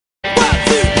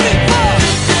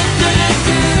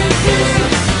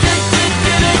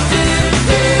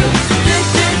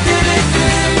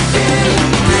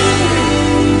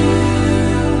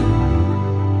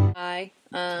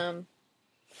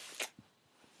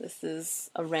This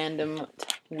is a random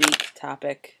week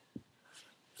topic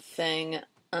thing.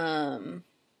 This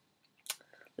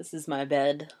is my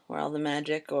bed where all the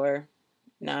magic or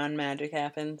non-magic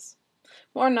happens.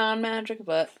 More non-magic,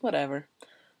 but whatever.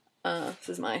 This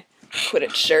is my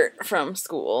Quidditch shirt from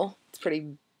school. It's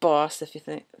pretty boss if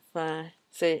I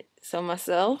say so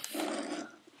myself.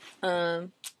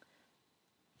 Don't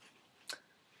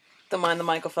mind the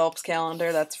Michael Phelps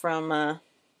calendar. That's from I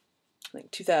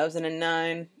think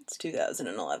 2009. It's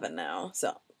 2011 now,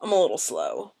 so I'm a little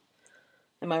slow.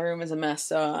 And my room is a mess,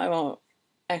 so I won't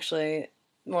actually.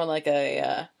 More like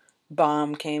a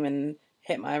bomb came and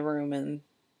hit my room, and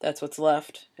that's what's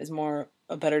left. Is more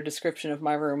a better description of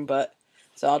my room, but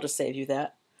so I'll just save you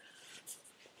that.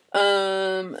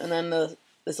 And then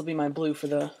this will be my blue for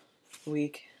the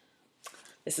week.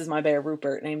 This is my bear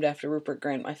Rupert, named after Rupert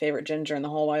Grint, my favorite ginger in the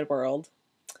whole wide world.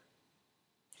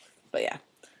 But yeah,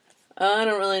 I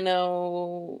don't really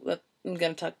know what I'm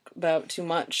gonna talk about too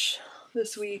much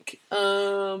this week.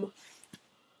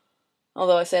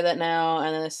 Although I say that now,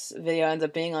 and then this video ends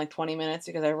up being like 20 minutes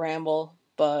because I ramble.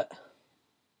 But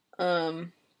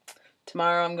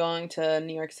tomorrow I'm going to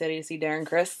New York City to see Darren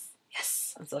Criss.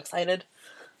 Yes, I'm so excited.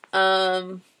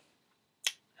 Hope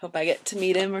I get to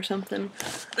meet him or something.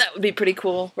 That would be pretty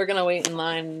cool. We're gonna wait in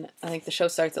line. I think the show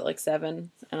starts at like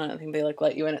 7, and I think they like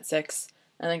let you in at 6.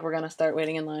 I think we're gonna start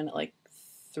waiting in line at like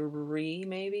 3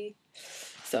 maybe.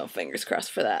 So fingers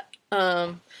crossed for that.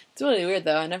 It's really weird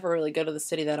though. I never really go to the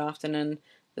city that often, and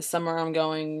this summer I'm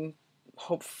going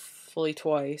hopefully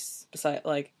twice, besides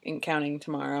like counting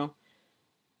tomorrow.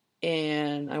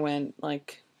 And I went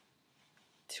like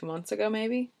 2 months ago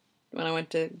maybe, when I went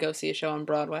to go see a show on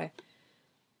Broadway.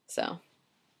 So,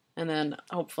 and then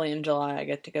hopefully in July I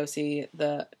get to go see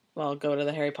go to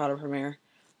the Harry Potter premiere,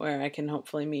 where I can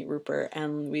hopefully meet Rupert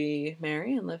and we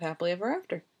marry and live happily ever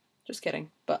after. Just kidding.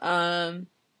 But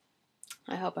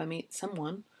I hope I meet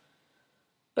someone.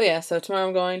 But yeah, so tomorrow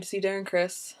I'm going to see Darren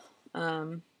Criss.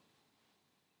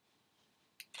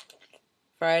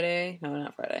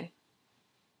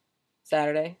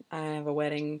 Saturday, I have a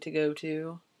wedding to go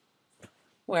to.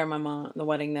 The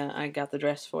wedding that I got the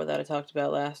dress for that I talked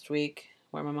about last week,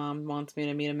 where my mom wants me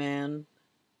to meet a man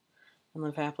and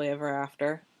live happily ever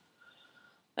after.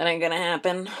 That ain't gonna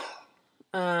happen.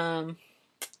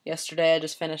 Yesterday I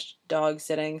just finished dog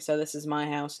sitting, so this is my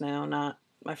house now, not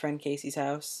my friend Casey's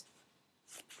house.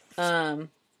 But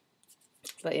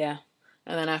yeah.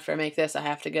 And then after I make this, I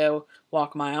have to go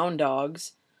walk my own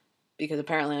dogs, because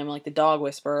apparently I'm like the dog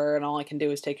whisperer and all I can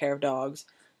do is take care of dogs.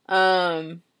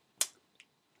 I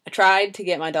tried to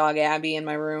get my dog Abby in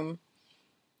my room,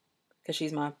 because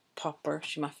she's my pupper.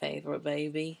 She's my favorite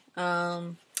baby.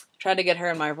 Tried to get her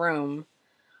in my room,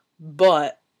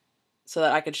 but so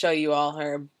that I could show you all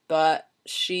her, but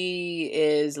she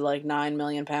is like 9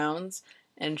 million pounds,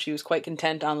 and she was quite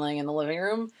content on laying in the living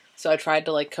room. So I tried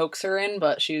to like coax her in,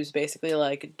 but she was basically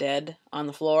like dead on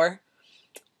the floor.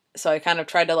 So I kind of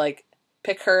tried to like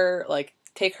pick her, like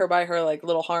take her by her like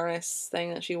little harness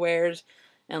thing that she wears,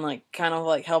 and like kind of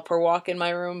like help her walk in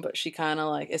my room. But she kind of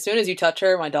like, as soon as you touch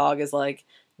her, my dog is like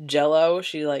jello.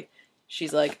 She's like,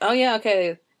 oh yeah,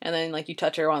 okay. And then like you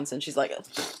touch her once and she's like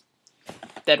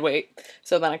dead weight.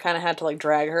 So then I kind of had to like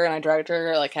drag her, and I dragged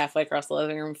her like halfway across the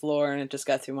living room floor, and it just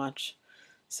got too much.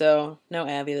 So no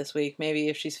Abby this week. Maybe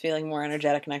if she's feeling more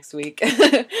energetic next week,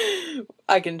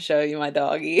 I can show you my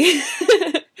doggy.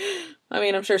 I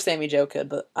mean, I'm sure Sammy Joe could,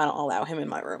 but I don't allow him in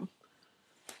my room.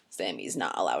 Sammy's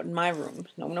not allowed in my room.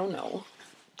 No.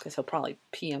 Because he'll probably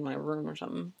pee in my room or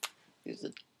something. He's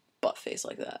a butt face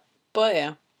like that. But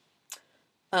yeah.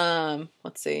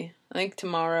 Let's see. I think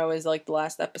tomorrow is like the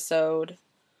last episode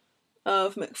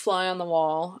of McFly on the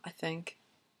Wall, I think.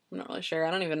 I'm not really sure.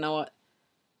 I don't even know what.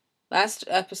 Last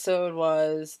episode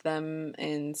was them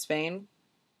in Spain.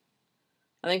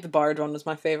 I think the barge one was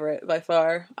my favorite by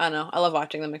far. I don't know. I love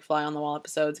watching the McFly on the Wall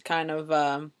episodes. Kind of,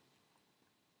 I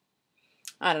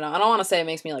don't know. I don't want to say it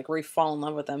makes me like fall in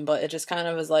love with them, but it just kind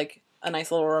of is like a nice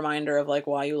little reminder of like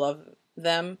why you love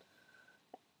them.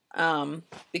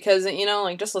 Because, you know,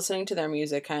 like just listening to their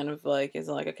music kind of like is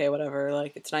like, okay, whatever.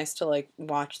 Like it's nice to like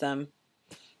watch them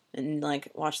and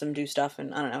like watch them do stuff,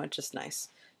 and I don't know, it's just nice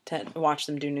to watch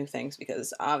them do new things,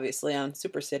 because obviously on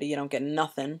Super City you don't get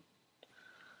nothing.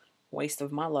 Waste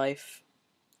of my life.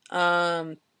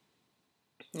 Yeah,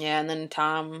 and then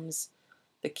Tom's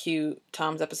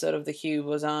episode of The Cube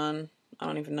was on. I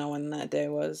don't even know when that day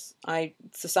was.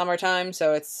 It's the summertime,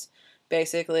 so it's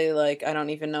basically like I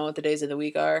don't even know what the days of the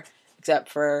week are, except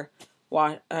for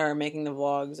making the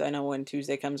vlogs. I know when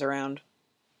Tuesday comes around,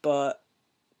 but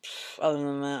other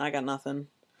than that, I got nothing.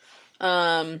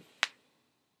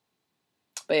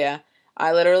 But yeah,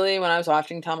 I literally, when I was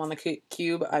watching Tom on the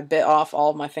Cube, I bit off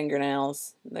all of my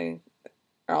fingernails. They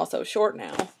are also short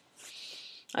now.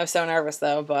 I was so nervous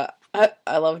though, but I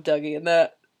love Dougie, and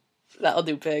that'll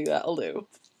do, pig. That'll do.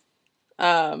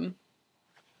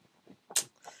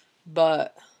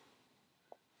 But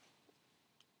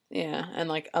yeah, and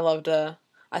like I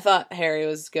thought Harry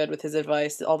was good with his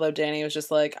advice, although Danny was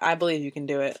just like, I believe you can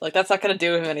do it. Like, that's not gonna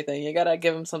do him anything. You gotta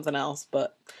give him something else.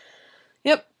 But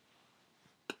yep.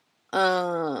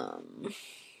 I'm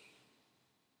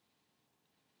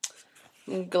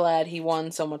glad he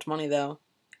won so much money though.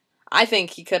 I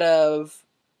think he could have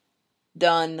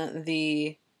done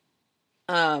the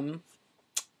last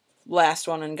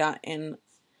one and gotten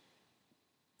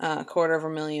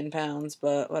 £250,000,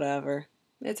 but whatever.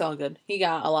 It's all good. He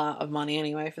got a lot of money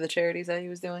anyway for the charities that he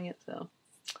was doing it, so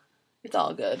it's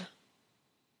all good.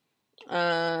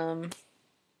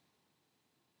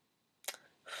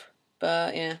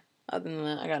 But yeah, other than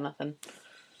that, I got nothing.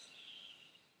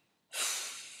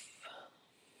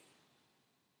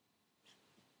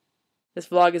 This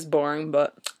vlog is boring,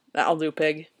 but that'll do,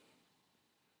 pig.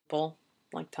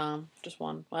 Like Tom, just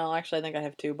one. Well, actually, I think I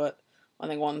have two, but I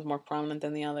think one's more prominent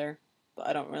than the other. But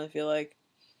I don't really feel like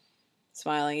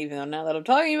smiling, even though now that I'm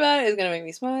talking about it, it's gonna make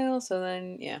me smile. So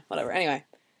then, yeah, whatever. Anyway,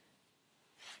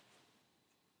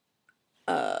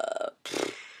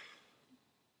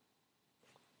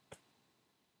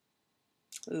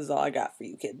 this is all I got for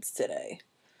you kids today.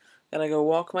 Gotta go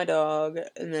walk my dog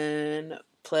and then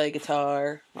play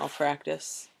guitar. I'll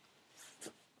practice.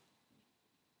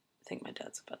 I think my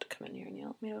dad's about to come in here and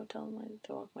yell at me to tell him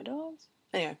to walk my dogs.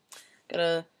 Anyway,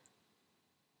 gotta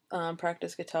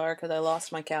practice guitar because I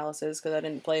lost my calluses because I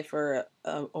didn't play for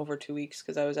over 2 weeks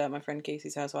because I was at my friend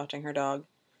Casey's house watching her dog.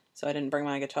 So I didn't bring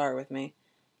my guitar with me.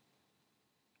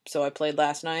 So I played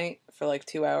last night for like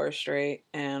 2 hours straight,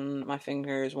 and my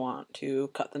fingers want to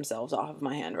cut themselves off of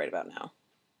my hand right about now.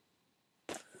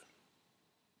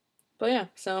 But yeah,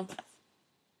 so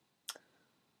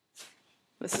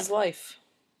this is life.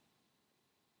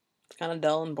 It's kind of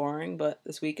dull and boring, but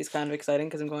this week is kind of exciting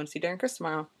because I'm going to see Darren Chris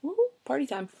tomorrow. Woohoo! Party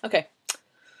time. Okay.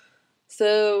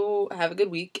 So have a good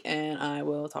week, and I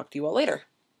will talk to you all later.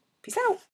 Peace out.